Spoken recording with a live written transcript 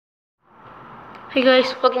Hey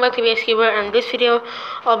guys, welcome back to VSKeeper, and this video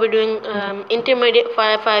I'll be doing intermediate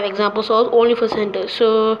 5 example solves only for centers.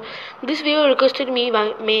 So this video requested me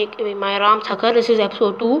by my ramthakkar. This is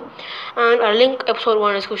episode 2, and I'll link episode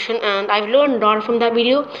 1 description. And I've learned a lot from that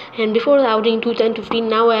video. And before I was doing 210-15,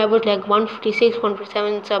 now I was like 156,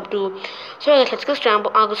 157 sub 2. So guys, let's get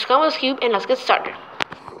scramble. I'll go scramble this cube and let's get started.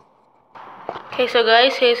 Okay, so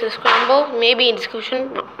guys, here's the scramble. Maybe in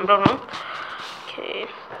description. No, I don't know. Okay.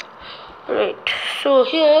 Right, so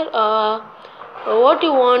here what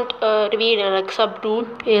you want to be in like sub 2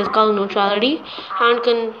 is color neutrality, and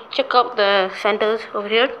can check out the centers over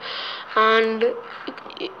here. And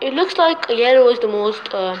it looks like yellow is the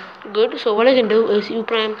most good. So what I can do is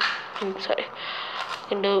I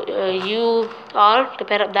can do U R to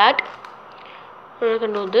pair up that, and I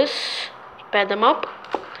can do this, pair them up,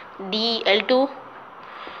 D L2,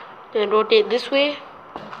 then rotate this way,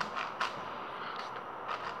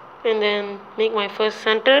 and then make my first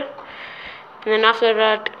center, and then after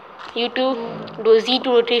that U2, do a Z2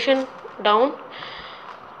 rotation down,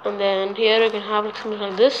 and then here I can have something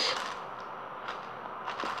like this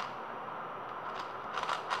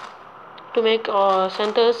to make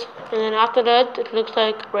centers. And then after that it looks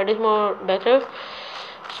like red is more better.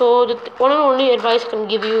 So the one and only advice I can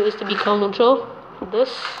give you is to be color neutral with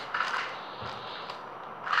this,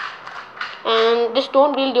 and just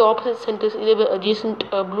don't build the opposite centers, either adjacent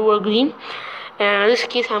blue or green. And in this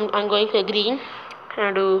case I'm going for green, and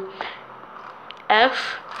I do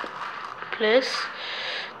F plus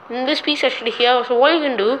this piece actually here. So what you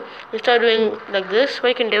can do instead of doing like this, what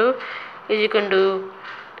you can do is you can do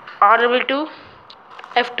R2,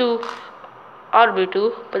 F2,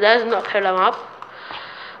 R2, but that is not pair them up.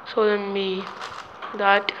 So then we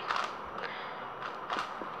that,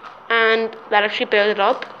 and that actually pairs it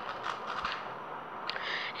up.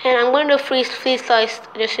 And I'm going to freeze slice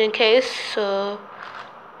just in case, so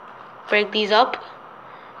break these up.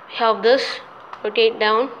 We have this, rotate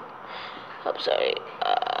down, rotate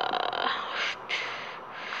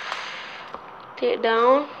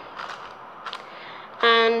down,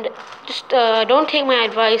 and just don't take my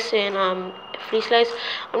advice in freeze slice.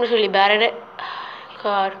 I'm just really bad at it.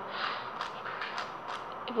 God,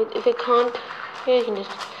 if it can't, here you can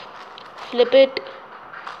just flip it.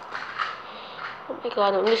 Oh my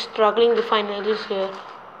god, I'm just struggling to find edges here.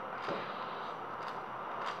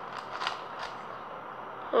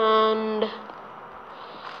 And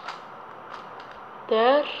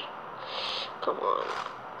there. Come on.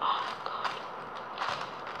 Oh god.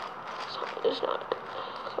 So it's not.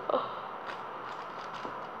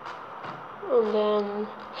 And then.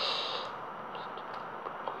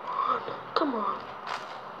 Come on.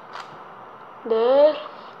 There.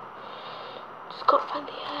 Just can't find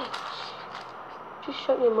the edge. Just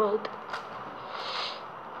shut your mouth.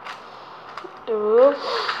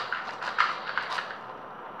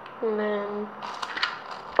 And then,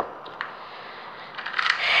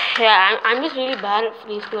 yeah, I'm just really bad at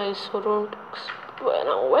freeze slice, so don't.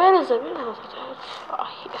 Where is it? Here.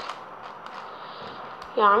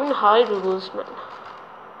 Yeah, I'm in a hurry to do this, man.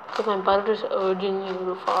 Because my butter is urging me to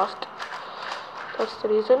do fast. That's the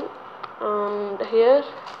reason. And here,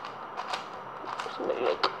 something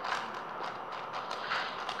like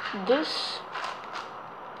this,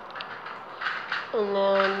 and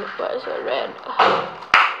then where's the red?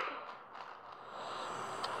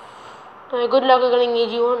 Good luck getting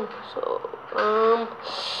AG1. So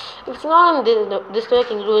if it's not on this layer, I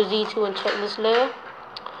can do a Z2 and check this layer,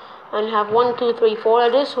 and have 1, 2, 3, 4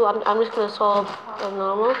 edges. So I'm just gonna solve as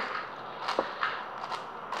normal.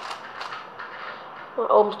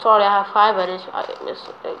 Oh, I'm sorry, I have 5 edges. I missed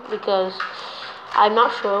it because I'm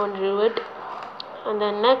not sure when to do it. And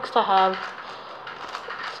then next I have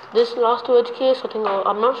this last 2 edge case. I think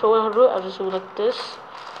I'm not sure how to do it. I'll just do like this,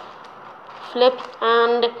 flip,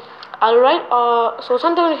 and I'll write so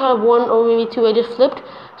sometimes I have 1 or maybe 2 edges flipped.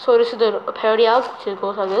 So this is the parity alg, which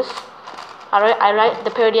goes like this. I write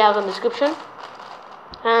the parity alg in the description.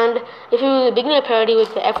 And if you begin a parity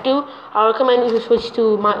with the F2, I recommend you to switch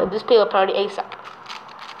to display of parity ASAP.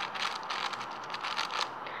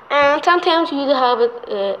 And sometimes you either have it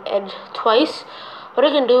edge twice. What I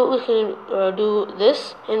can do, we can do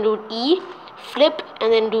this and do E, flip,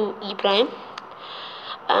 and then do E prime.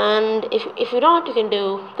 And if you don't, you can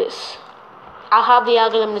do this. I'll have the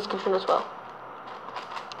algorithm in the description as well.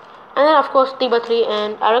 And then of course 3x3,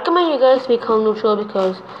 and I recommend you guys to be color neutral,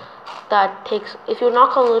 because that takes, if you're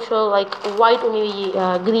not color neutral, like white or maybe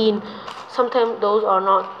green, sometimes those are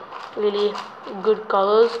not really good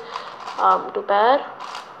colors to pair.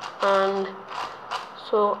 And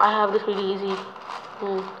so I have this really easy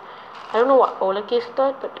I don't know what Olek is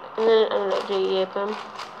that, but and then JEFM.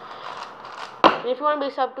 And if you want to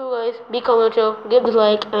be sub to guys, be commenter, give the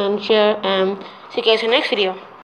like and share, and see you guys in the next video.